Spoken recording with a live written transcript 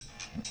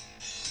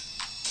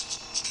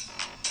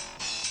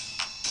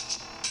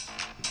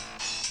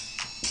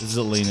This is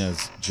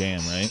Elena's jam,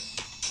 right?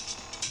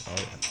 Oh,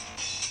 yeah.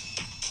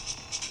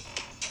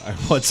 All right,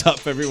 what's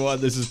up,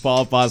 everyone? This is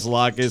Paul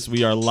Pasalakis.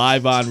 We are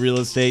live on Real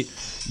Estate,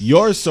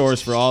 your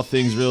source for all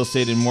things real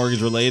estate and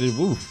mortgage related.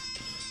 Woo,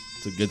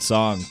 it's a good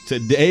song.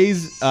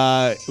 Today's,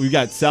 we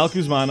got Sal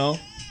Cusmano.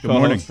 Good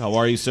morning. How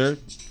are you, sir?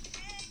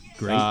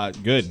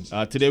 Great. Good.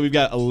 Today we've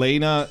got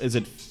Elena, is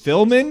it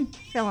Philemon?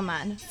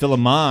 Philemon.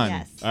 Philemon.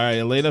 Yes. All right,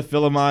 Elena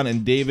Philemon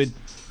and David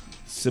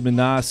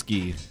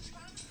Simonowski.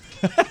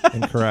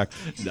 Incorrect.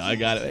 No, I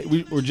got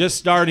it. We're just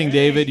starting,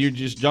 David. You're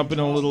just jumping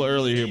a little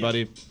early here,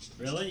 buddy.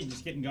 Really? You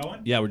just getting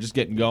going? Yeah, we're just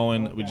getting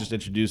going. We just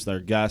introduced our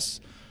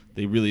guests.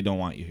 They really don't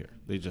want you here.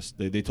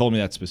 They told me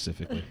that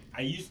specifically.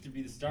 I used to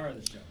be the star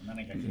of the show, and then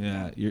I got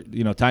kicked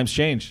Yeah, out. times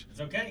change. It's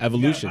okay.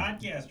 Evolution. You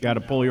got a podcast Got to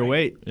right pull now, your right?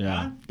 weight. Yeah.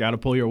 Huh? Got to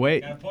pull your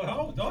weight.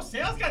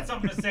 Sales got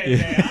something to say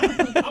today,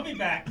 huh? I'll be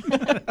back.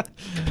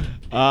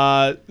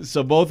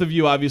 So both of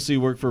you obviously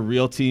work for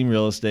Real Team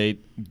Real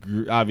Estate.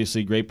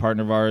 Obviously, great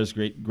partner of ours.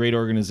 Great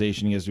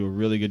organization. You guys do a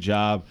really good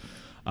job.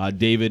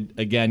 David,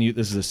 again,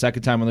 this is the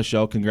second time on the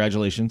show.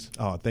 Congratulations.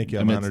 Oh, thank you.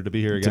 I I'm mean, honored to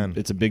be here again.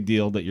 It's a big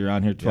deal that you're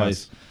on here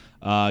twice.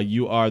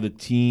 You are the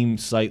team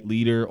site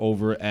leader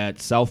over at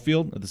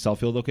Southfield, at the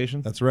Southfield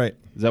location. That's right.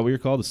 Is that what you're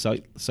called,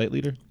 the site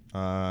leader?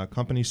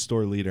 Company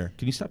store leader.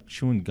 Can you stop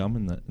chewing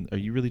gum Are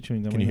you really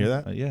chewing gum? Can you hear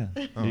now? that? Yeah.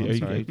 Oh, I'm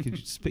sorry. Could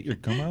you spit your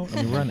gum out?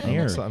 I mean, we're on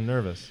air. I'm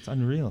nervous. It's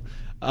unreal.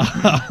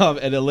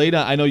 And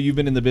Elena, I know you've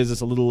been in the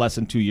business a little less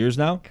than 2 years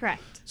now.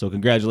 Correct. So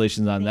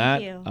congratulations on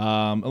Thank that.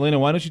 you. Elena,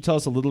 why don't you tell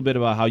us a little bit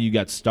about how you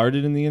got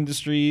started in the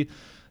industry?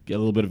 Get a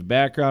little bit of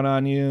background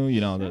on you. You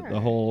know, the Sure.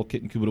 whole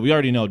kit and caboodle. We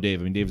already know Dave.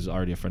 I mean, Dave is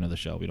already a friend of the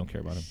show. We don't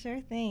care about him. Sure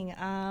thing.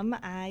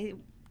 I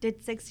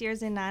did 6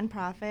 years in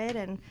nonprofit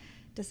and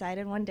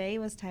decided one day it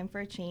was time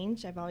for a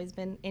change. I've always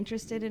been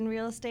interested in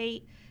real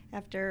estate.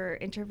 After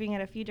interviewing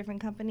at a few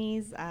different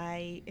companies,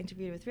 I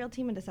interviewed with Real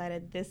Team and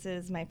decided this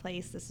is my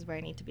place. This is where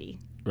I need to be.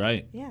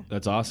 Right. Yeah.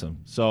 That's awesome.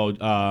 So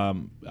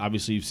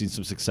obviously you've seen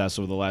some success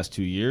over the last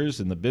 2 years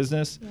in the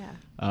business.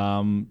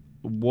 Yeah.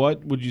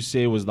 What would you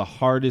say was the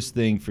hardest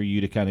thing for you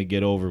to kind of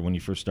get over when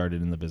you first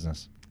started in the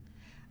business?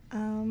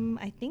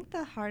 I think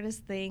the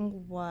hardest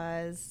thing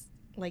was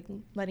like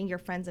letting your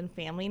friends and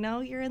family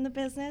know you're in the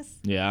business.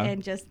 Yeah.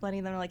 And just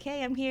letting them know, like,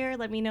 hey, I'm here.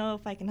 Let me know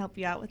if I can help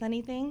you out with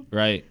anything.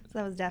 Right. So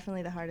that was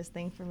definitely the hardest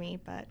thing for me.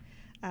 But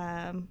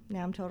now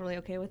I'm totally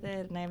okay with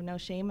it, and I have no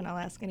shame, and I'll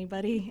ask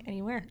anybody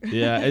anywhere.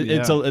 Yeah.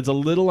 It's a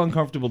little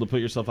uncomfortable to put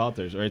yourself out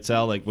there, right,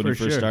 Sal? Like when For you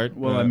first sure. start.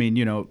 Well, I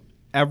mean,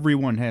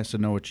 everyone has to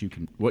know what you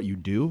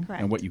do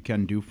Correct. and what you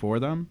can do for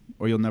them,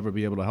 or you'll never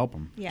be able to help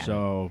them. Yeah.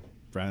 So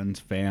friends,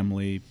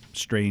 family,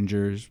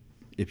 strangers,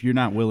 if you're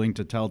not willing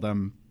to tell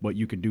them what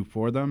you can do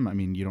for them, I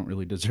mean, you don't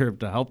really deserve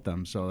to help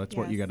them. So that's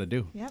what you Yes. got to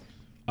do. Yep.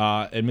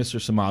 And Mr.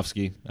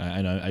 Samovsky,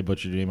 I know I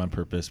butchered your name on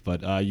purpose,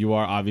 but you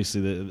are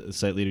obviously the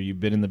site leader. You've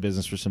been in the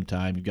business for some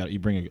time. You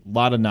bring a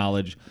lot of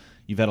knowledge.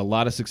 You've had a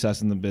lot of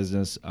success in the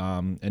business,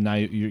 and now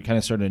you're kind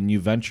of starting a new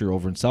venture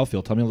over in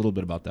Southfield. Tell me a little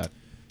bit about that.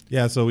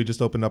 Yeah, so we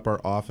just opened up our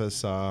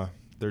office,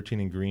 13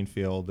 in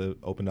Greenfield. It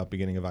opened up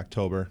beginning of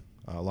October.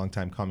 A long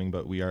time coming,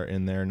 but we are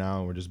in there now,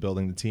 and we're just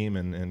building the team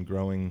and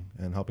growing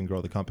and helping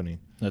grow the company.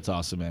 That's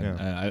awesome, man.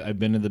 Yeah. I've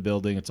been in the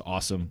building. It's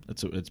awesome.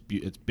 It's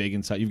big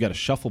inside. You've got a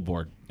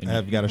shuffleboard.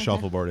 I've got a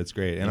shuffleboard. It's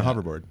great. And a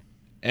hoverboard.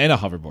 And a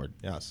hoverboard.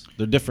 Yes.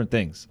 They're different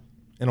things.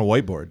 And a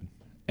whiteboard.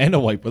 And a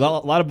whiteboard.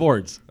 A lot of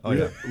boards. Oh,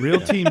 yeah. Real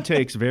Team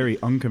takes very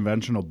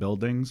unconventional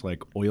buildings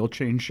like oil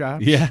change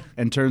shops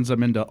and turns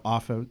them into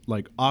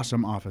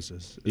awesome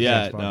offices.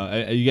 Yeah, That's fun.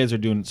 no, you guys are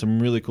doing some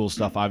really cool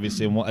stuff,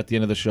 obviously. And at the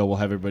end of the show, we'll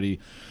have everybody,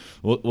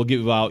 we'll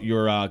give out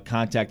your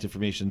contact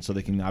information so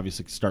they can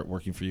obviously start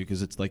working for you,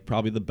 because it's like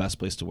probably the best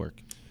place to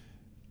work.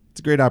 It's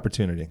a great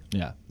opportunity.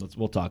 Yeah,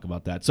 we'll talk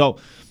about that. So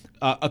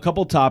a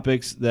couple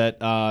topics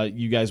that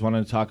you guys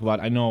wanted to talk about.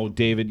 I know,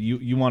 David,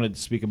 you wanted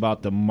to speak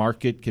about the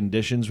market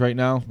conditions right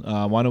now.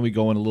 Why don't we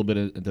go in a little bit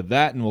into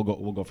that, and we'll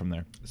go from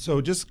there.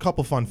 So just a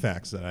couple fun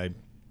facts that I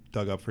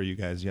dug up for you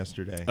guys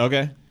yesterday.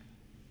 Okay.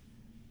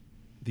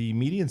 The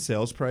median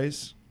sales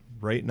price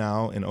right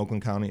now in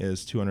Oakland County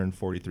is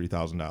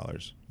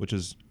 $243,000, which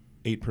is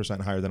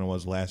 8% higher than it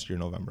was last year,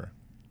 November.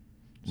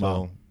 So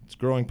Wow. it's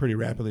growing pretty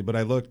rapidly. But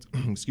I looked,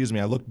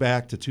 I looked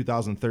back to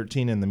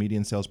 2013, and the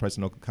median sales price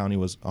in Oakland County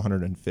was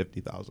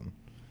 $150,000.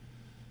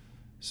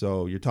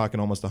 So you're talking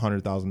almost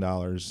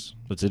 $100,000.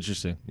 That's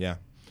interesting. Yeah.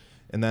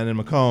 And then in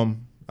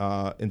Macomb,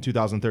 in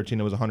 2013,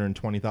 it was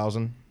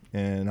 $120,000,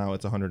 and now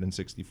it's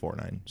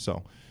 $164,900.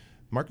 So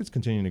market's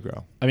continuing to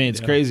grow. I mean, it's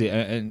crazy,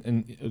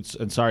 and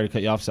sorry to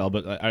cut you off, Sal,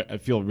 but I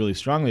feel really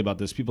strongly about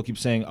this. People keep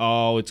saying,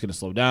 "Oh, it's going to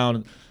slow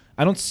down."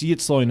 I don't see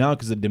it slowing down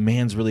because the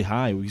demand's really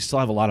high. We still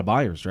have a lot of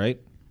buyers, right?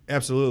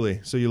 Absolutely.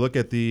 So you look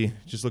at the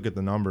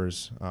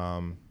numbers.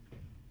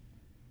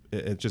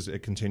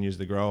 It continues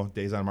to grow.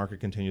 Days on market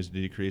continues to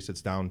decrease.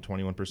 It's down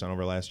 21%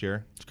 over last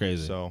year. It's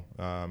crazy. So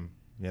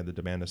the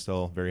demand is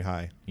still very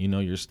high. You know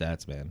your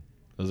stats, man.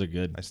 Those are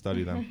good. I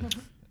study them.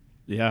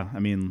 Yeah, I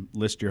mean,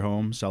 list your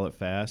home, sell it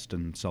fast,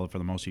 and sell it for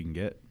the most you can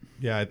get.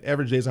 Yeah,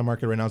 average days on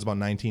market right now is about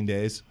 19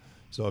 days.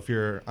 So if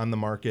you're on the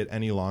market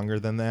any longer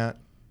than that,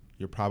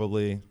 you're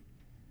probably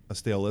a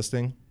stale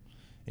listing,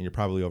 and you're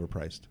probably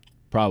overpriced.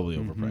 Probably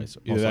overpriced.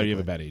 Either Most that or you have likely.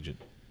 a bad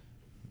agent.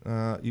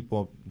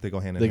 Well, they go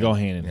hand in They hand. go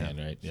hand in Yeah, hand,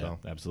 right? Yeah, so.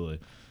 absolutely.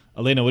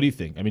 Elena, what do you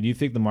think? I mean, do you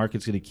think the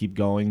market's going to keep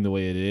going the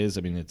way it is?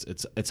 I mean,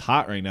 it's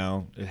hot right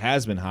now. It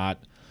has been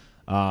hot.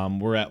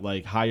 We're at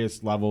like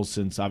highest levels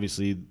since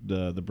obviously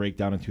the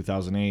breakdown in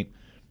 2008.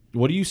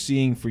 What are you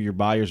seeing for your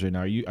buyers right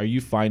now? Are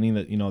you finding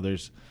that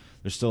there's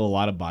still a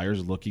lot of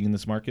buyers looking in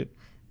this market?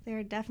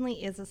 There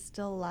definitely is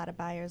still a lot of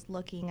buyers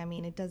looking. I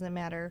mean, it doesn't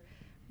matter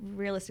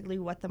realistically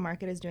what the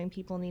market is doing.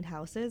 People need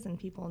houses and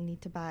people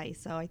need to buy.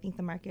 So I think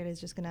the market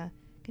is just going to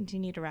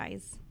continue to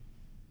rise.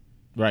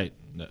 Right,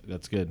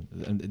 that's good.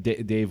 And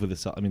Dave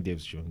with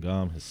Dave's chewing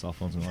gum. His cell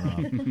phone's going off.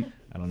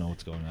 I don't know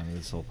what's going on.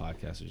 This whole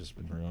podcast has just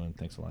been ruined.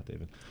 Thanks a lot,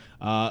 David.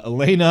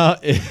 Elena,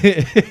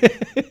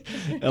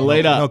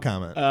 No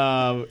comment.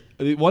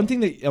 One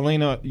thing that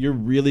Elena, you're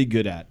really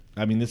good at.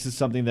 I mean, this is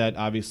something that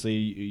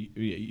obviously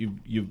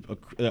you've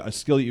a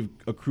skill that you've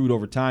accrued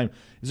over time.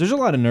 Is there's a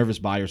lot of nervous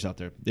buyers out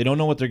there. They don't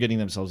know what they're getting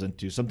themselves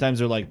into. Sometimes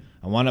they're like,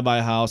 I want to buy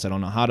a house. I don't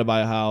know how to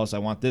buy a house. I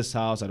want this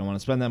house. I don't want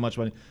to spend that much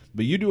money.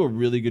 But you do a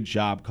really good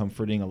job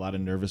comforting a lot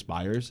of nervous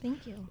buyers.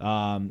 Thank you.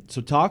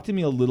 So talk to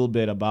me a little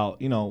bit about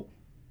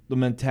the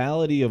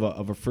mentality of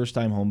a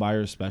first-time home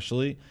buyer,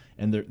 especially,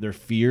 and their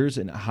fears,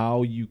 and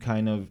how you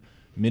kind of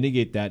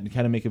mitigate that and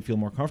kind of make them feel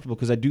more comfortable.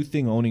 Because I do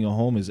think owning a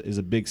home is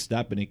a big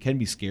step, and it can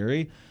be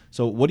scary.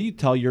 So what do you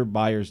tell your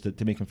buyers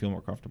to make them feel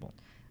more comfortable?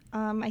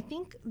 I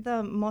think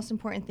the most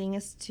important thing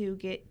is to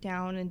get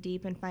down and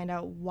deep and find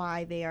out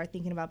why they are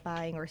thinking about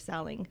buying or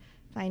selling,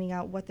 finding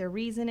out what their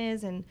reason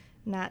is, and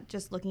not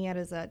just looking at it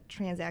as a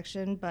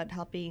transaction, but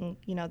helping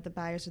the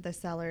buyers or the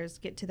sellers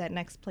get to that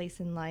next place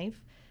in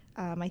life.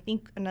 I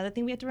think another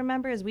thing we have to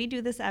remember is we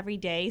do this every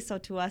day, so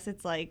to us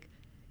it's like,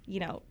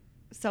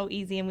 so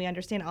easy, and we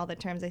understand all the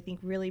terms. I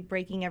think really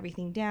breaking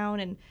everything down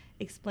and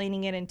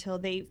explaining it until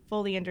they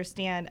fully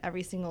understand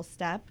every single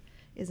step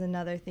is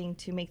another thing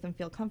to make them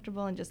feel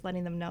comfortable, and just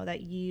letting them know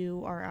that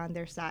you are on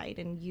their side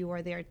and you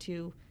are there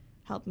to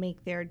help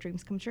make their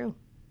dreams come true.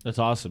 That's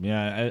awesome.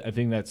 Yeah, I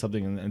think that's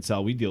something, and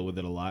Sal, we deal with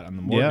it a lot on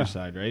the mortgage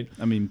side, right?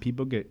 I mean,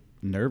 people get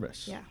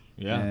nervous.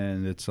 Yeah.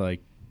 And it's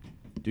like,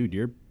 dude,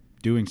 you're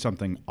doing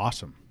something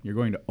awesome. You're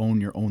going to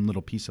own your own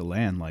little piece of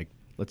land. Like,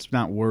 let's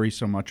not worry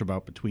so much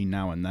about between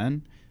now and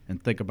then,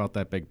 and think about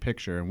that big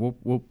picture, and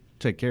we'll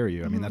take care of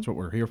you. I mean, that's what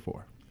we're here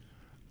for.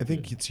 I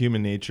think it's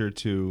human nature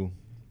to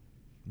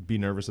be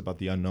nervous about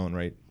the unknown,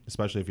 right?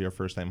 Especially if you're a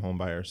first-time home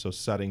buyer. So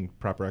setting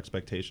proper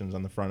expectations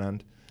on the front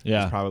end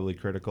is probably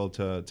critical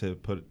to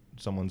put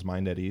someone's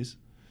mind at ease.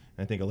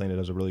 And I think Elena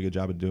does a really good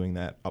job of doing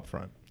that up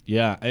front.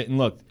 Yeah, and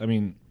look, I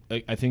mean,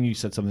 I think you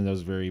said something that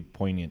was very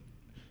poignant.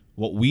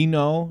 What we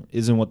know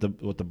isn't what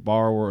the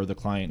borrower or the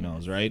client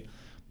knows, right?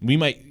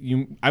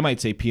 I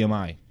might say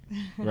PMI,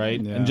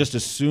 right? Yeah. And just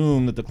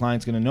assume that the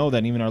client's going to know that,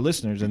 and even our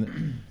listeners,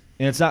 and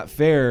it's not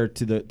fair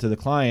to the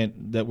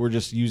client that we're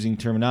just using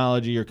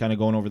terminology or kind of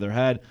going over their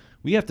head.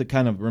 We have to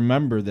kind of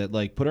remember that,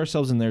 like, put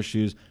ourselves in their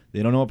shoes.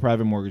 They don't know what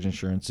private mortgage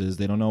insurance is.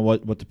 They don't know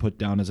what to put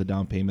down as a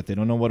down payment. They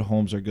don't know what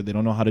homes are good. They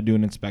don't know how to do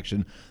an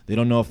inspection. They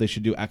don't know if they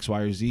should do X, Y,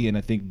 or Z. And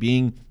I think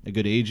being a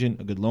good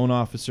agent, a good loan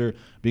officer,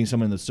 being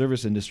someone in the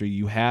service industry,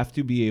 you have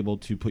to be able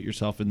to put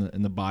yourself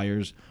in the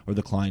buyer's or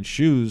the client's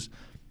shoes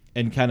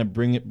and kind of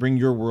bring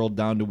your world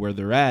down to where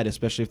they're at,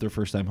 especially if they're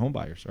first-time home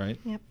buyers, right?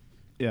 Yep.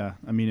 Yeah,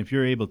 I mean, if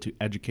you're able to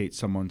educate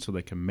someone so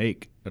they can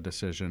make a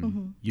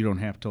decision, you don't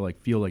have to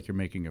feel like you're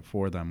making it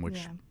for them,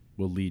 which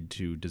will lead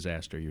to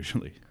disaster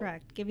usually.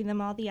 Correct. Giving them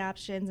all the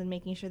options and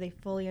making sure they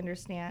fully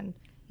understand,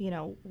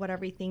 what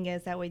everything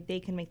is. That way they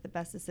can make the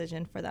best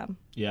decision for them.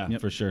 Yeah,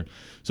 for sure.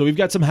 So we've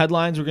got some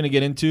headlines we're going to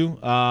get into.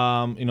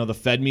 The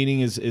Fed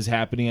meeting is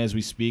happening as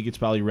we speak. It's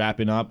probably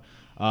wrapping up.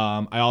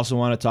 I also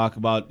want to talk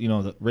about,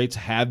 the rates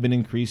have been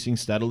increasing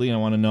steadily, and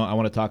I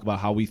want to talk about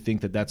how we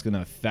think that that's going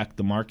to affect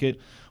the market.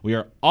 We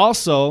are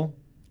also,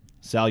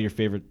 Sal, your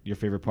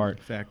favorite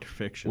part, Fact or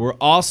fiction. we're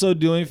also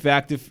doing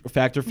fact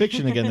or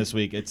fiction again this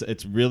week.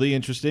 It's really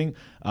interesting.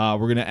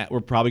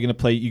 We're probably gonna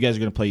play. You guys are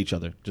gonna play each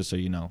other, just so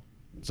you know.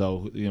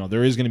 So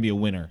there is gonna be a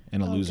winner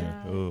and a loser.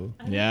 God. Ooh.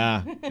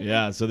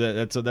 Yeah. So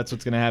that's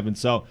what's gonna happen.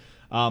 So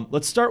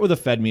let's start with a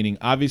Fed meeting.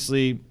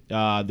 Obviously,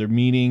 they're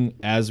meeting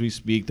as we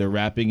speak. They're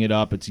wrapping it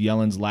up. It's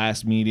Yellen's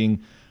last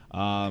meeting.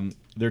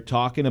 They're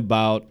talking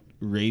about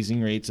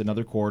raising rates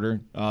another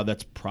quarter.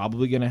 That's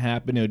probably going to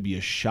happen. It would be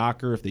a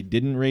shocker if they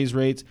didn't raise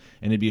rates,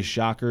 and it'd be a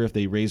shocker if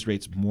they raise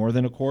rates more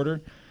than a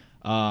quarter.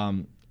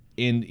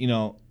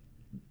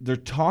 They're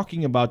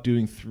talking about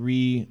doing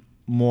 3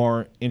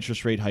 more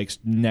interest rate hikes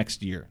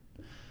next year.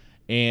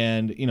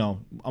 And,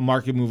 a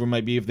market mover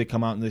might be if they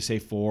come out and they say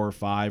 4 or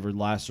 5 or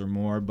less or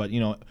more. But,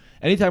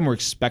 anytime we're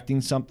expecting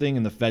something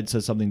and the Fed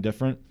says something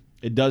different,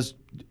 it does,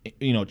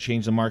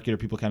 change the market, or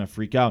people kind of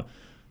freak out.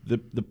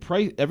 The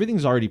price,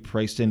 everything's already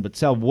priced in. But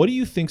Sal, what do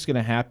you think is going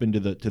to happen to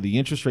the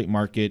interest rate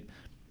market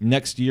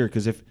next year?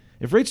 Because if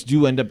if rates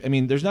do end up, I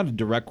mean, there's not a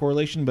direct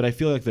correlation, but I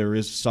feel like there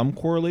is some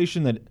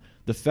correlation that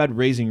the Fed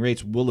raising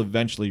rates will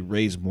eventually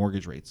raise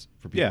mortgage rates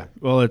for people. Yeah.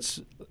 Well,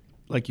 it's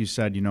like you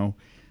said,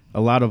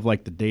 a lot of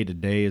like the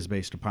day-to-day is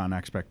based upon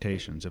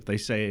expectations. If they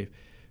say,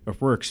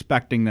 if we're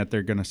expecting that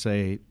they're going to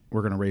say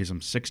we're going to raise them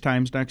 6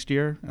 times next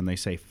year and they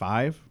say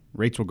 5,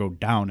 rates will go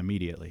down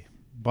immediately.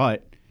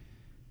 But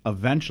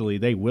eventually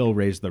they will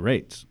raise the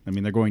rates. I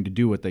mean, they're going to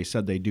do what they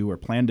said they do or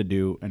plan to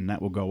do, and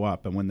that will go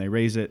up. And when they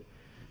raise it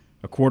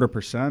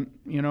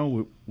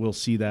 0.25%, we'll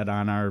see that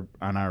on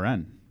our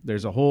end.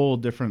 There's a whole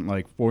different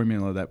like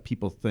formula that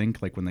people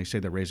think, like when they say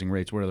they're raising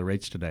rates, what are the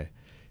rates today?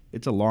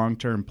 It's a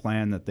long-term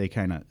plan that they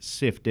kind of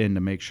sift in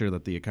to make sure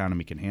that the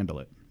economy can handle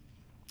it.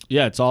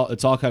 Yeah, it's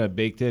all kind of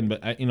baked in.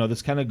 But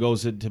this kind of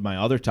goes into my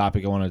other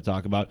topic I wanted to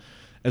talk about.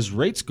 As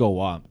rates go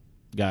up,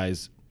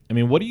 guys, I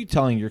mean, what are you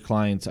telling your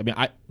clients? I mean,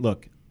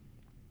 look,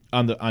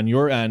 on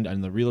your end,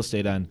 on the real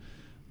estate end,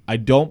 I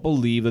don't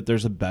believe that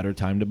there's a better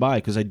time to buy,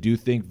 because I do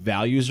think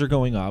values are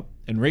going up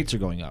and rates are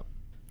going up,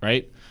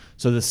 right?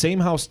 So the same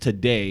house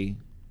today,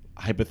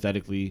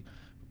 hypothetically,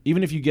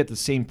 even if you get the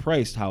same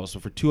priced house, so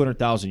for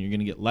 $200,000, you're going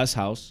to get less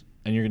house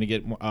and you're going to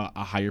get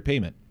a higher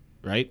payment,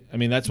 right? I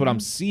mean, that's what I'm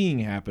seeing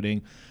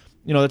happening.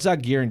 That's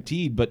not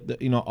guaranteed,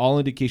 but all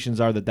indications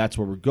are that that's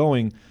where we're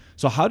going.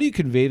 So how do you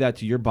convey that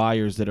to your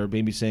buyers that are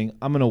maybe saying,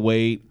 I'm going to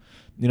wait,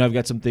 I've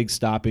got some things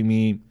stopping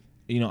me?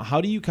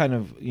 How do you kind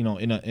of, in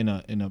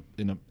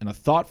a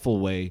thoughtful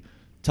way,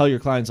 tell your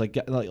clients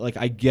like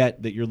I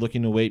get that you're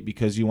looking to wait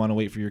because you want to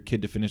wait for your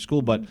kid to finish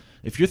school, but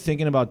if you're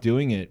thinking about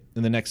doing it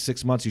in the next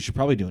 6 months, you should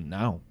probably do it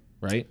now,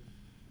 right?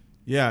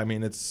 Yeah, I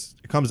mean, it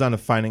comes down to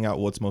finding out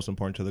what's most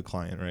important to the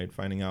client, right?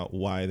 Finding out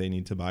why they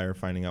need to buy or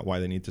finding out why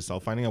they need to sell,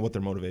 finding out what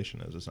their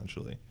motivation is,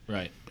 essentially.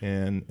 Right.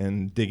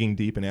 And digging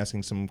deep and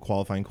asking some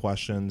qualifying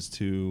questions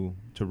to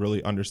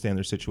really understand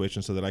their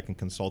situation so that I can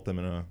consult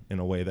them in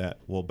a way that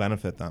will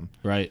benefit them.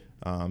 Right.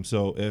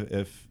 So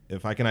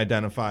if I can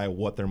identify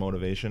what their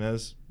motivation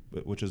is,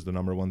 which is the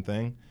number one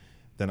thing,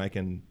 then I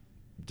can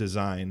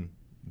design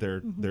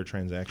their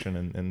transaction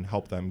and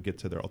help them get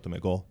to their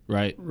ultimate goal.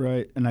 Right.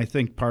 Right. And I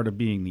think part of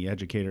being the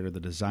educator or the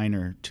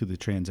designer to the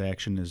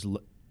transaction is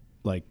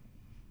like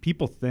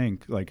people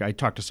think, like I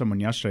talked to someone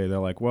yesterday, they're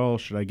like, well,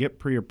 should I get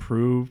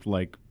pre-approved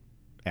like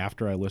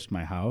after I list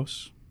my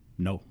house?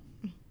 No,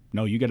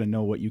 you got to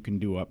know what you can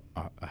do up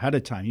ahead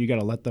of time. You got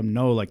to let them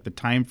know like the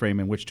time frame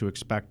in which to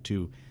expect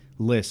to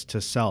list,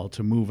 to sell,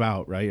 to move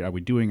out, right? Are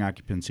we doing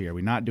occupancy? Are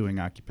we not doing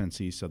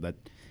occupancy? So that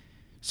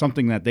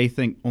something that they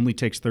think only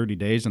takes 30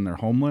 days and they're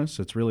homeless,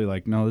 it's really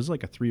like, no, this is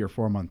like a 3 or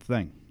 4 month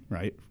thing,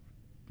 right?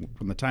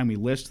 From the time we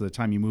list to the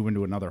time you move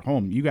into another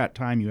home, you got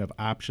time, you have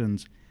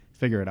options,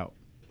 figure it out.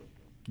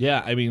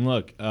 Yeah, I mean,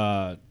 look,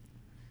 the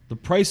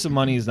price of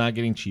money is not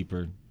getting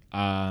cheaper.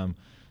 And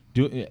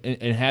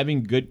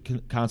having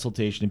good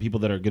consultation and people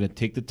that are going to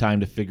take the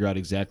time to figure out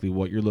exactly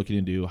what you're looking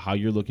to do, how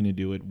you're looking to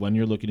do it, when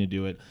you're looking to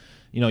do it.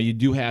 You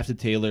do have to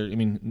tailor. I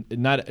mean,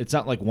 it's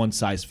not like one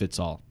size fits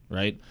all,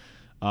 right?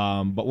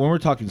 But when we're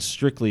talking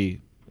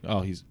strictly,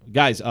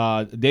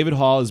 David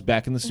Hall is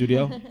back in the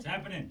studio. It's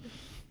happening.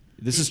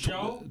 This is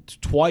show?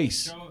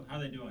 twice. Show, how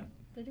they doing?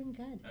 They're doing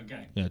good.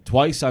 Okay. Yeah,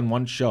 twice on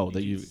one show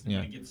that you. Yeah.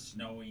 When it gets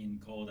snowy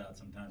and cold out,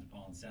 sometimes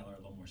Paul and Sal are a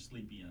little more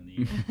sleepy on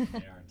the evening than they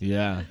are.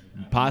 Yeah,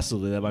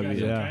 possibly that might You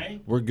be. guys Yeah,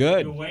 okay? we're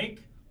good. You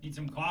awake? Need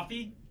some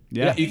coffee?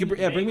 Yeah, you can. Bring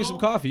me Bagel? some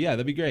coffee. Yeah,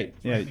 that'd be great.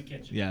 It's right in the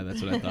kitchen. Yeah,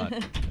 that's what I thought.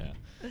 Yeah.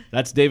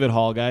 That's David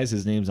Hall, guys.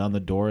 His name's on the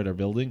door at our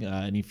building,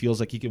 and he feels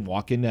like he can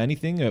walk into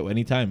anything at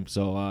any time.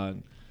 So,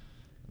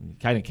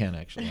 kind of can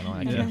actually.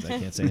 I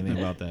can't say anything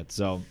about that.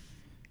 So,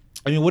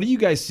 I mean, what are you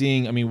guys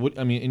seeing? I mean,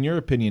 in your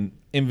opinion,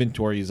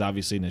 inventory is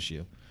obviously an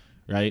issue,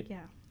 right?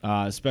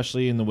 Yeah.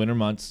 Especially in the winter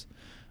months.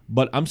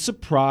 But I'm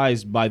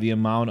surprised by the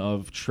amount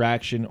of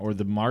traction or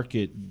the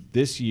market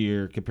this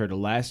year compared to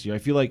last year. I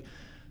feel like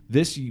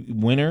this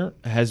winter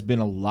has been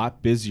a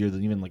lot busier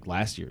than even like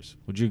last year's.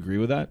 Would you agree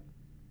with that?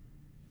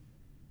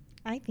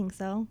 I think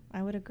so.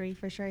 I would agree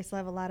for sure. I still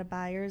have a lot of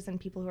buyers and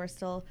people who are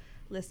still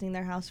listing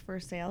their house for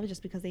sale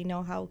just because they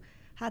know how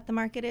hot the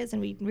market is,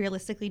 and we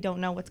realistically don't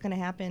know what's going to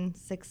happen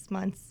 6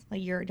 months, a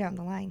year down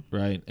the line.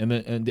 Right.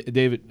 And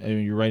David, I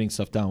mean, you're writing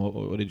stuff down.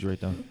 What did you write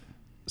down?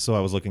 So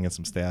I was looking at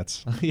some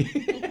stats.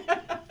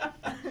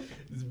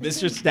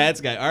 Mr.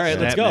 Stats guy. All right,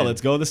 let's go. Let's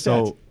go with the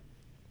stats. So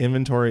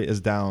inventory is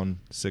down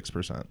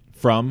 6%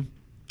 From?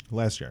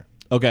 last year,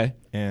 Okay.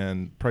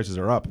 and prices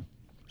are up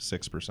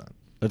 6%.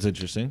 That's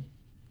interesting.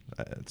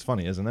 It's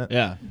funny, isn't it?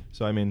 Yeah.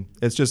 So I mean,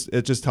 it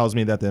just tells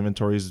me that the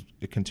inventory is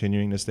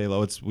continuing to stay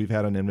low. We've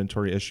had an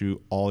inventory issue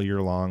all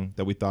year long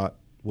that we thought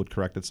would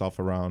correct itself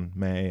around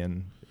May,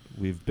 and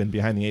we've been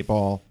behind the 8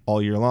 ball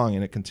all year long,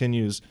 and it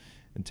continues.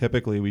 And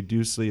typically, we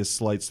do see a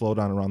slight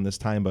slowdown around this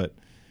time, but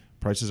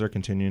prices are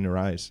continuing to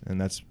rise, and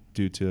that's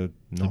due to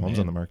no homes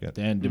on the market.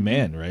 And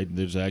demand, right?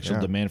 There's actual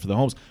demand for the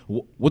homes.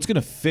 What's going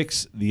to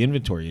fix the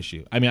inventory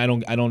issue? I mean,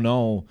 I don't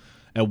know.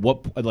 At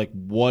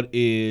what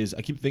is?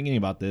 I keep thinking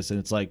about this, and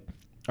it's like,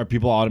 are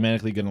people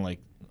automatically going to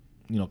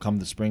come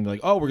the spring, like,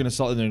 oh, we're going to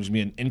sell, and there's going to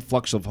be an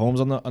influx of homes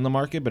on the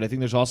market, but I think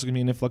there's also going to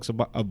be an influx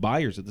of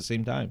buyers at the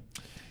same time.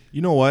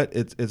 You know what?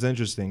 It's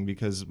interesting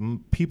because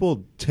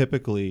people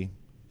typically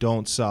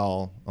don't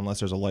sell unless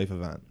there's a life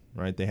event,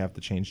 right? They have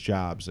to change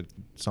jobs, like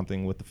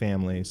something with the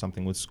family,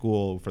 something with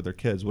school for their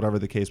kids, whatever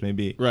the case may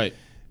be. Right.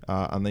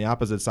 On the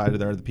opposite side of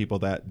there are the people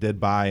that did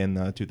buy in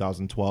the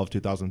 2012,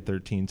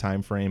 2013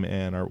 timeframe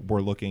and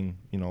were looking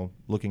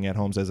at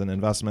homes as an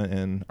investment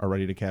and are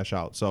ready to cash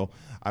out. So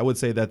I would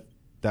say that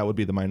would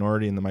be the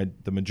minority, and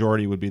the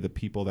majority would be the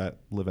people that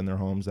live in their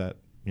homes, that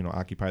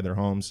occupy their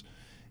homes,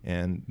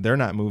 and they're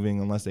not moving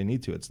unless they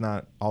need to. It's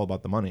not all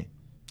about the money.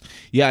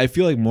 Yeah, I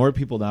feel like more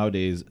people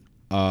nowadays,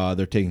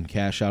 they're taking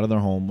cash out of their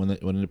home when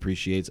it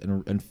appreciates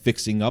and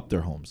fixing up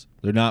their homes.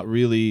 They're not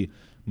really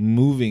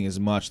moving as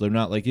much. They're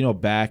not like,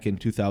 back in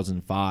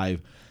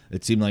 2005,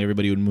 it seemed like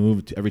everybody would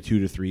move every 2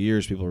 to 3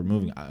 years. People were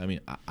moving. I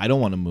mean, I don't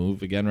want to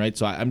move again, right?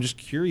 So I'm just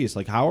curious,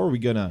 like, how are we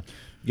going to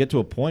get to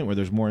a point where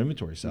there's more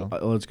inventory, Sal?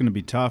 Well, it's going to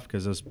be tough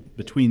because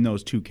between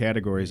those two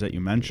categories that you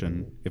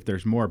mentioned, if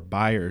there's more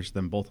buyers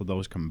than both of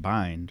those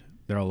combined,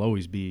 they'll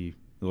always be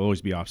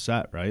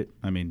offset, right?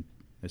 I mean,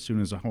 as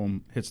soon as a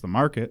home hits the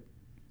market,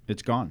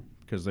 it's gone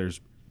because there's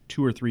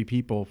 2 or 3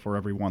 people for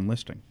every one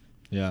listing.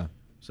 Yeah.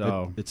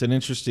 So it's an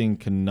interesting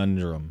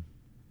conundrum.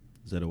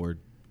 Is that a word?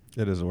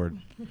 It is a word.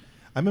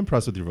 I'm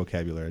impressed with your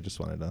vocabulary. I just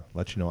wanted to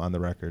let you know on the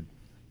record.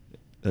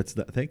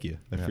 Thank you.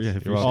 Yes,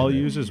 You're welcome. Paul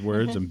uses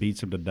words and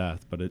beats him to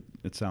death, but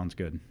it sounds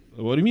good.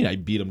 What do you mean I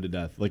beat him to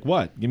death? Like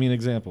what? Give me an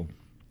example.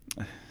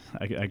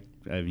 I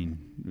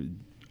mean,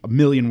 a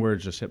million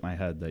words just hit my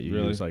head that you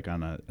Really? use like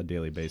on a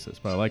daily basis,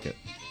 but I like it.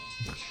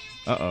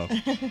 Uh-oh.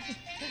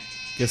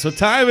 Guess what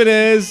time it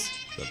is?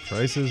 The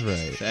Price is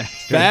Right.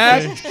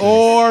 Fact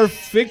or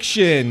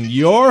fiction?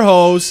 Your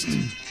host,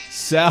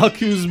 Sal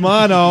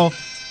Kuzmano.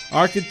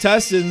 Our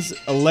contestants,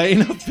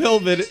 Elena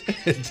Philbin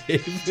and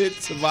David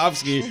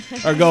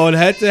Samofsky, are going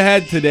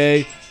head-to-head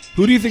today.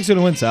 Who do you think's going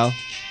to win, Sal?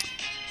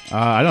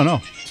 I don't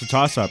know. It's a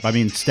toss-up. I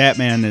mean,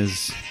 Statman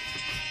is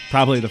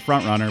probably the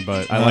front runner,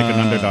 but I like an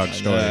underdog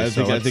story. I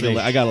think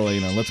I got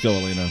Elena. Let's go,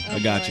 Elena. Oh, I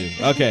got boy.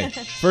 you. Okay,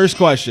 first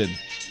question.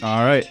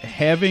 All right.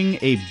 Having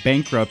a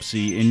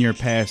bankruptcy in your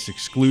past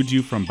excludes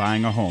you from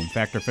buying a home.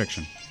 Fact or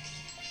fiction?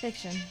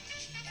 Fiction.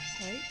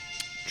 Right?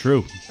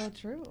 True. Oh,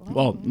 true. Oh.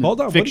 Well, Hold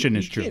on. fiction what-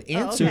 is you true. can't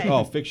answer. okay.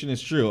 Oh, fiction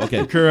is true.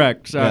 Okay.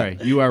 Correct. Sorry.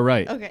 You are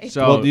right. Okay.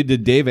 So, Well,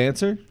 did Dave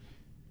answer?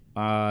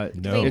 No. Wait,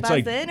 it's buzz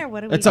like, in or what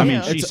do we it's- do? I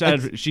mean,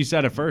 It's- she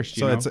said it first.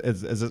 So you know?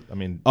 is it? I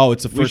mean, Oh,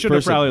 it's a We first should have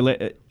person.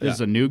 probably. This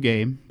is a new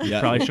game. Yeah.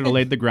 Probably should have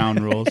laid the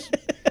ground rules.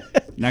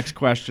 Next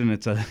question.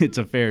 It's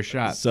a fair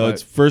shot. So but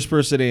it's first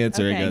person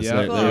answer, Okay, I guess. Yeah.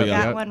 There, cool. there we go.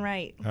 Got Yep. one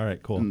right. all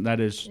right, cool. that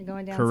is You're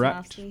going down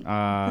correct.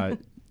 Samofsky.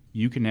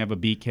 You can have a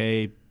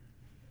BK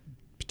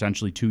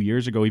potentially 2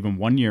 years ago, even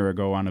 1 year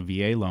ago, on a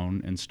VA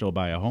loan and still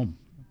buy a home.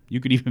 You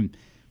could even,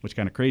 what's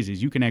kind of crazy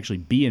is you can actually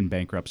be in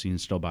bankruptcy and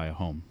still buy a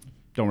home.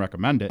 Don't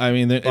recommend it. I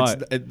mean,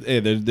 but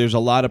there's a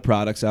lot of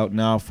products out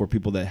now for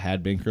people that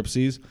had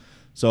bankruptcies.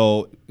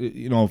 So,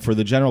 for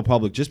the general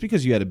public, just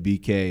because you had a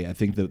BK, I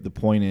think the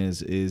point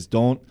is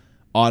don't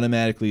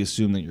automatically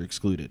assume that you're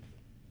excluded.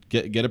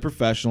 Get a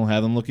professional,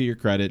 have them look at your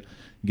credit,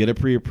 get a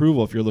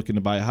pre-approval if you're looking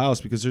to buy a house,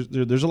 because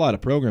there's a lot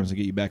of programs to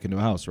get you back into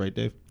a house, right,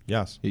 Dave?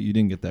 Yes. You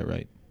didn't get that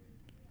right.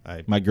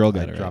 I My girl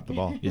got it dropped right. the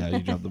ball. Yeah, you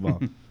dropped the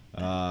ball.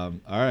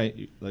 All right,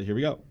 here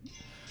we go.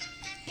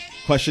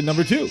 Question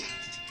number 2.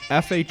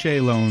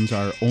 FHA loans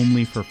are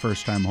only for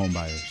first-time home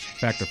buyers.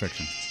 Fact or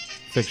fiction?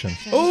 Fiction.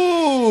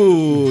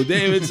 Ooh,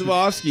 David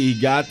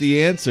Samofsky got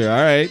the answer.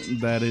 All right.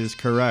 That is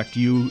correct.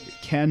 You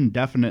can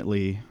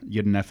definitely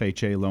get an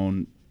FHA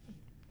loan.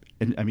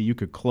 And, I mean, you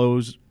could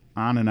close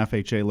on an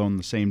FHA loan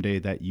the same day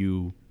that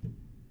you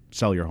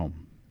sell your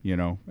home,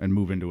 and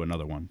move into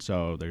another one.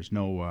 So there's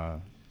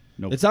no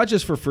It's not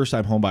just for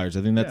first-time home buyers.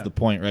 I think that's Yeah. the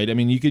point, right? I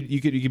mean, you could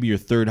be your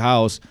third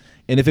house,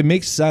 and if it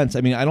makes sense,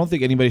 I mean, I don't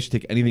think anybody should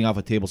take anything off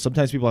the table.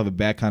 Sometimes people have a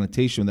bad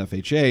connotation with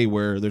FHA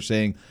where they're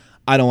saying,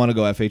 I don't want to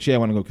go FHA, I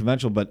want to go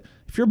conventional. But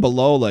if you're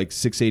below like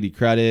 680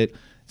 credit,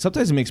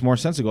 sometimes it makes more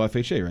sense to go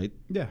FHA, right?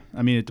 Yeah.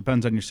 I mean, it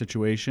depends on your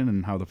situation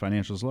and how the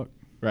financials look.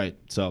 Right.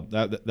 So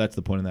that's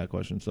the point of that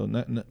question. So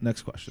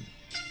next question.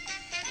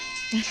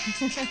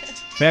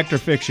 Fact or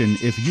fiction,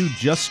 if you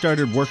just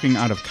started working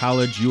out of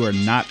college, you are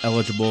not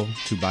eligible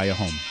to buy a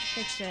home.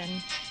 Fiction.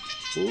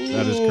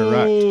 That is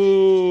correct.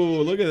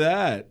 Ooh, look at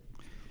that.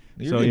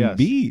 You're So, getting yes.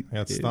 beat. I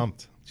got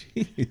stumped.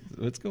 Jeez,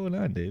 what's going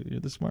on, Dave? You're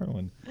the smart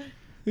one.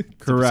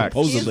 Correct.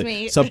 Supposedly.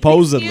 me.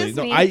 Supposedly. Excuse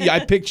No, me.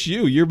 I picked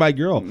you. You're my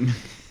girl.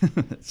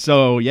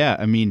 So, yeah,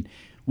 I mean,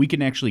 we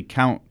can actually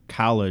count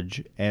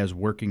college as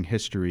working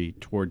history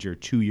towards your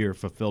 2-year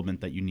fulfillment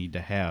that you need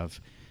to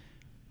have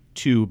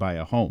to buy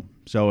a home.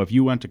 So if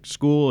you went to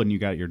school and you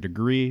got your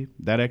degree,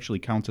 that actually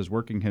counts as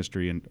working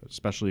history, and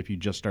especially if you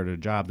just started a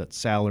job, that's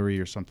salary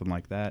or something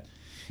like that,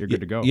 you're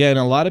good to go. Yeah, and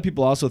a lot of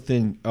people also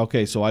think,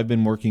 okay, so I've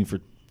been working for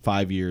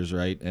 5 years,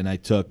 right? And I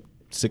took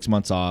 6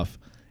 months off,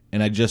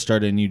 and I just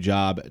started a new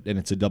job, and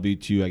it's a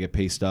W-2. I get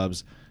pay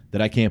stubs.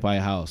 that I can't buy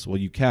a house. Well,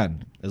 you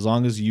can. As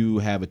long as you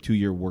have a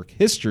 2-year work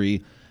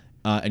history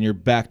and you're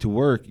back to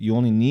work, you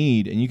only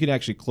need, and you can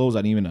actually close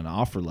on even an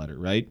offer letter,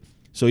 right?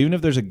 So even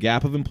if there's a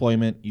gap of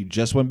employment, you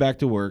just went back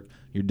to work,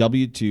 you're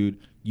W-2'd,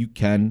 you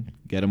can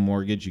get a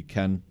mortgage, you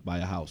can buy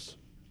a house.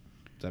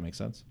 Does that make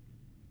sense?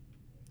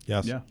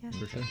 Yes. Yeah, Yeah.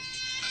 for sure.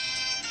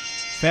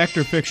 Fact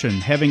or fiction,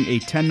 having a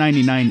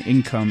 1099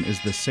 income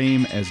is the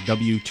same as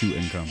W-2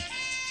 income.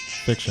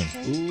 Fiction.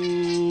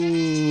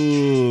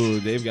 Ooh,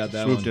 Dave got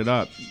that Swooped one. it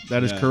up.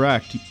 That is Yeah.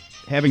 correct.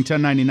 Having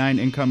 1099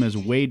 income is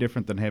way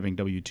different than having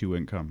W-2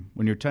 income.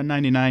 When you're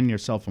 1099, you're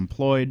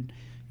self-employed.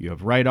 You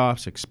have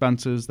write-offs,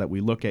 expenses that we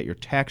look at your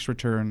tax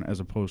return as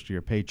opposed to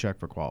your paycheck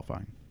for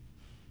qualifying.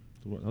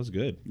 That was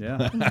good.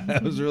 Yeah.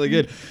 That was really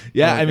good.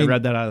 Yeah, I mean,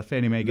 read that out of the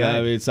Fannie Mae yeah, guide.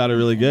 I mean, it sounded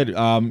really good.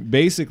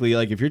 Basically,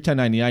 like if you're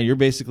 1099, you're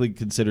basically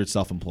considered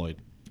self-employed,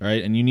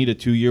 right? And you need a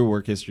 2-year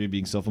work history of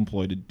being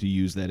self-employed to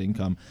use that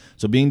income.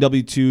 So being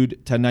W-2'd,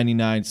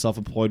 1099,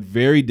 self-employed,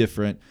 very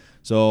different.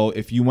 So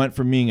if you went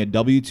from being a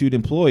W-2'd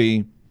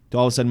employee to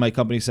all of a sudden my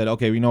company said,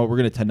 okay, you know what, we're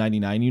going to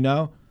 1099 you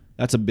now.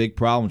 That's a big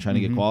problem trying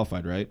to get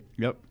qualified, right?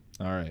 Yep.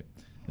 All right.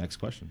 Next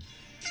question.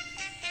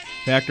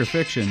 Fact or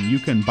fiction, you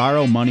can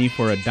borrow money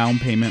for a down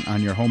payment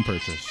on your home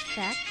purchase.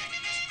 Fact.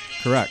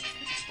 Correct.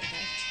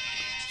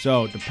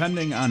 So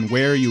depending on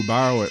where you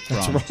borrow it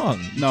from. That's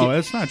wrong. No,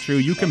 that's not true.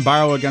 You can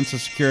borrow against a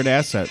secured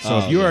asset. So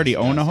if you already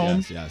own a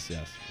home, Yes,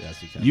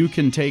 you can. you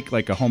can take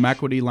like a home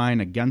equity line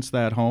against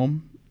that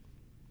home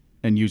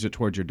and use it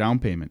towards your down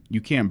payment.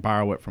 You can't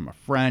borrow it from a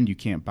friend. You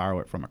can't borrow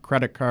it from a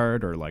credit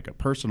card or like a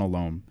personal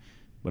loan.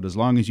 But as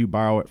long as you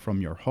borrow it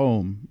from your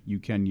home, you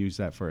can use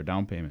that for a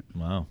down payment.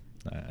 Wow.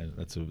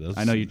 That's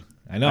I know you.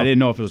 I know. I didn't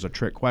know if it was a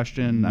trick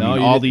question. No, I mean,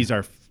 you all didn't. these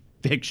are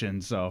fiction,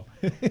 so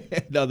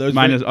No, those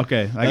mine is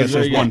okay. I guess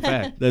very there's one good.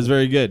 fact. That's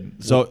very good.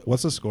 So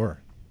What's the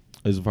score?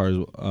 as far as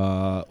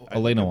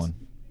Elena won.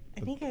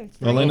 I think I've.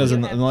 Elena's in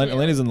You the, have two.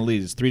 Elena's in the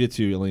lead. It's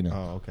 3-2, Elena.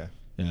 Oh, okay.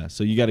 Yeah.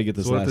 So you got to get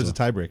this So what if last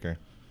there's a one.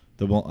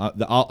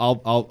 tiebreaker?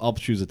 I'll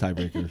choose a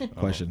tiebreaker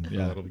question. Oh,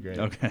 Yeah. that'll be great.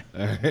 Okay.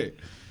 All right.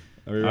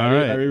 Are we ready? All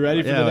right. Are we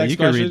ready for Yeah, the next you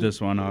question? can read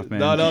this one off, man.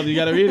 No, you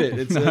got to read it.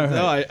 It's All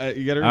right. no,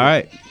 you got to read All it.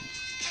 right.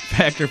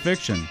 Fact or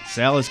fiction?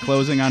 Sal is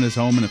closing on his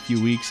home in a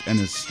few weeks and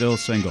is still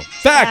single.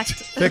 Fact.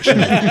 Fiction.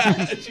 You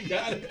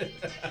got it.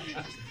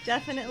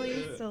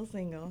 Definitely still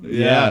single.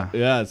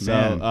 Yeah. So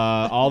Man.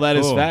 all that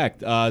is Cool.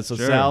 fact. So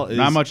Sure. Sal is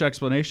Not much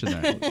explanation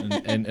there.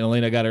 and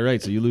Elena got it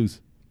right. So you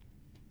lose.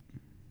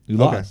 You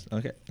Okay. lost.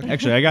 Okay.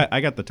 Actually, I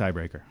got the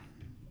tiebreaker.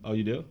 Oh,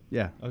 you do?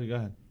 Yeah. Okay, go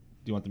ahead.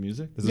 Do you want the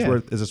music? Is this Yeah.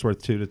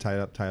 worth 2 to tie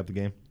up the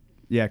game?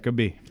 Yeah, it could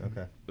be.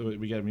 Okay.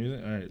 We got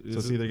music. All right. So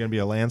it's either gonna be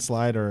a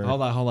landslide or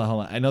Hold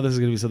on. I know this is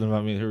gonna be something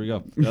about me. Here we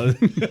go.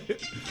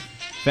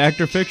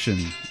 Fact or fiction?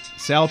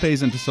 Sal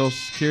pays into Social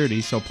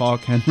Security so Paul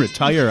can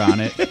retire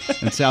on it,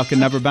 and Sal can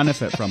never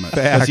benefit from it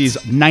because Fact.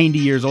 he's 90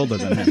 years older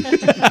than him.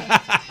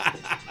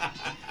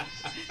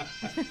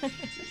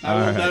 I will All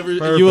right, never.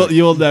 perfect.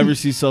 You will never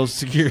see Social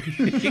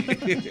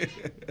Security.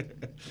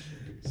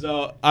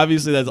 So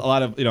obviously, that's a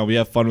lot of we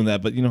have fun with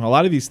that, but a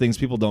lot of these things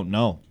people don't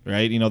know,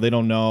 right? They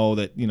don't know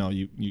that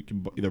you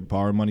can either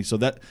borrow money. So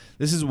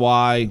this is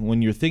why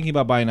when you're thinking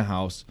about buying a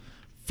house,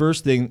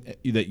 first thing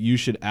that you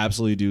should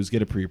absolutely do is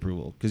get a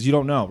pre-approval because you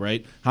don't know,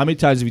 right? How many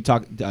times have you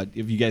talked?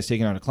 If you guys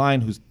taken on a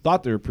client who's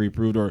thought they were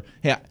pre-approved, or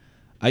hey,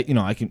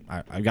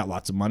 I've got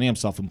lots of money, I'm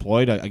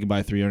self-employed, I can buy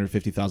a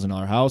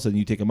 $350,000 house, and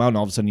you take them out, and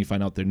all of a sudden you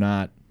find out they're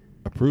not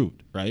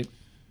approved, right?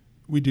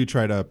 we do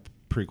try to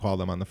pre-qual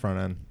them on the front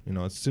end.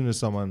 As soon as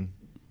someone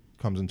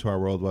comes into our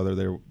world, whether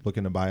they're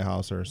looking to buy a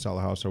house or sell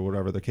a house or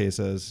whatever the case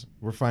is,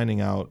 we're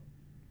finding out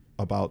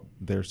about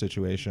their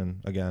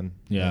situation again,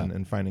 Yeah.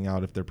 and finding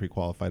out if they're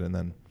pre-qualified, and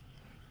then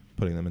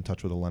putting them in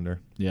touch with a lender.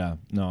 Yeah,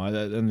 no, I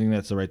think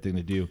that's the right thing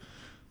to do.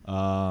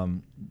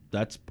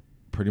 That's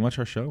pretty much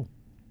our show.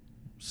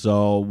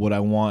 So what I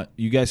want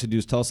you guys to do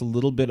is tell us a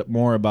little bit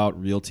more about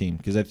Real Team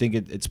because I think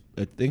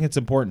it's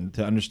important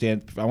to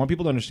understand. I want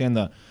people to understand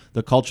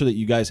the culture that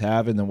you guys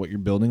have and then what you're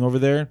building over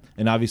there,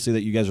 and obviously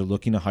that you guys are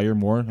looking to hire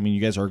more. I mean,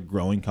 you guys are a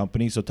growing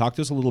company, so talk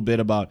to us a little bit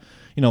about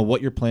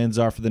what your plans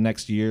are for the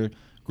next year,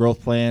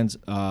 growth plans,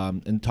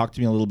 and talk to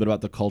me a little bit about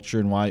the culture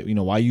and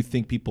why you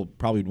think people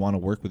probably would want to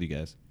work with you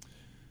guys.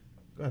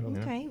 Go ahead,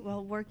 Elena. Okay.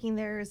 Well, working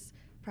there is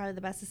probably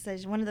the best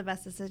decision. One of the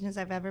best decisions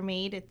I've ever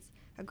made. It's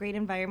a great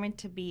environment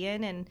to be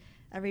in, and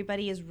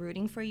everybody is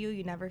rooting for you.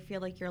 You never feel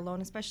like you're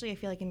alone. Especially, I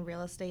feel like in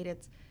real estate,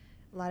 it's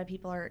a lot of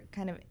people are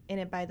kind of in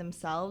it by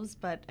themselves.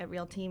 But at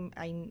Real Team,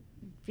 I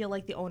feel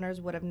like the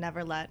owners would have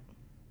never let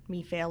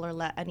me fail or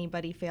let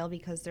anybody fail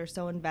because they're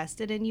so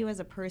invested in you as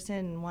a person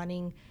and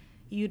wanting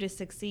you to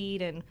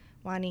succeed and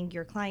wanting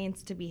your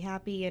clients to be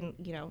happy. And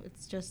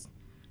it's just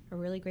a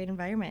really great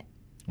environment.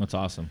 That's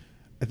awesome.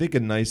 I think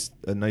a nice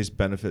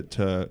benefit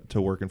to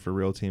working for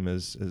Real Team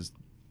is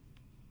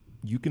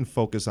you can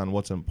focus on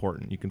what's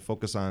important. You can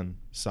focus on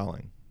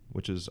selling,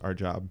 which is our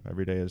job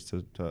every day, is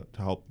to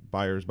help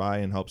buyers buy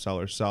and help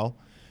sellers sell.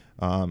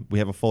 We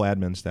have a full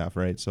admin staff,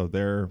 right? So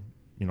they're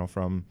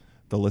from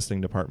the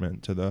listing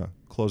department to the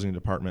closing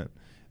department.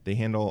 They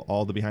handle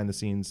all the behind the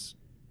scenes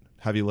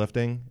heavy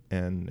lifting,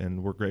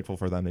 and we're grateful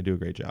for them. They do a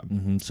great job.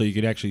 Mm-hmm. So you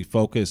could actually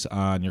focus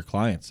on your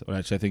clients,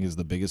 which I think is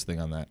the biggest thing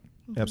on that.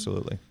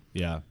 Absolutely.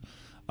 Yeah.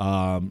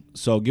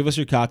 So give us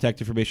your contact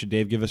information,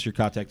 Dave. Give us your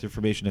contact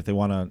information if they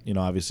want to,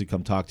 obviously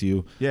come talk to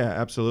you. Yeah,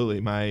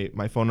 absolutely. My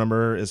phone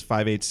number is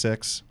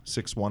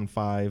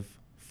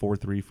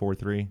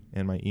 586-615-4343,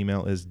 and my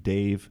email is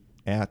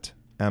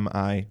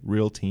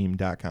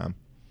dave@mirealteam.com.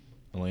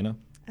 Elena?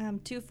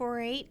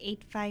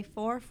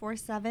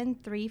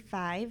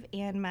 248-854-4735,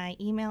 and my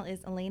email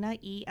is Elena,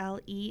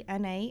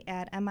 ELENA,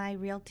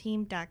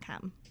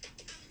 @mirealteam.com.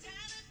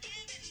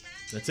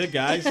 That's it,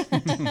 guys.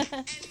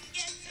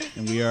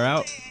 And we are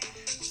out.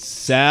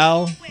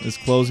 Sal is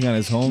closing on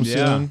his home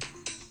soon.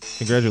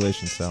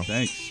 Congratulations, Sal.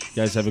 Thanks. You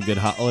guys have a good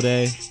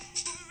holiday.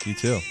 You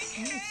too. I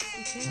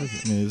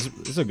mean, this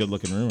is a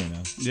good-looking room right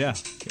now. Yeah.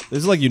 This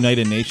is like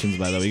United Nations,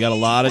 by the way. We got a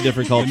lot of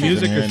different The cultures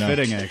music in here is now.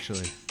 fitting,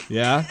 actually.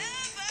 Yeah?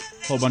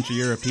 Whole bunch of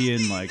European,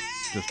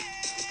 just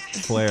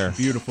Flair.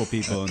 beautiful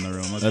people in the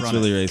room. Let's That's run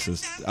really it.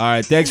 racist. All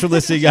right. Thanks for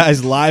listening,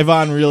 guys. Live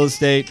on Real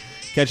Estate.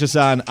 Catch us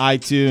on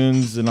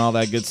iTunes and all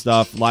that good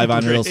stuff.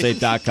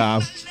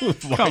 LiveOnRealEstate.com.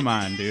 Come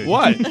on, dude.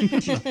 What?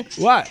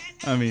 What?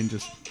 I mean,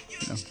 just,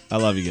 I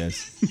love you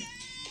guys.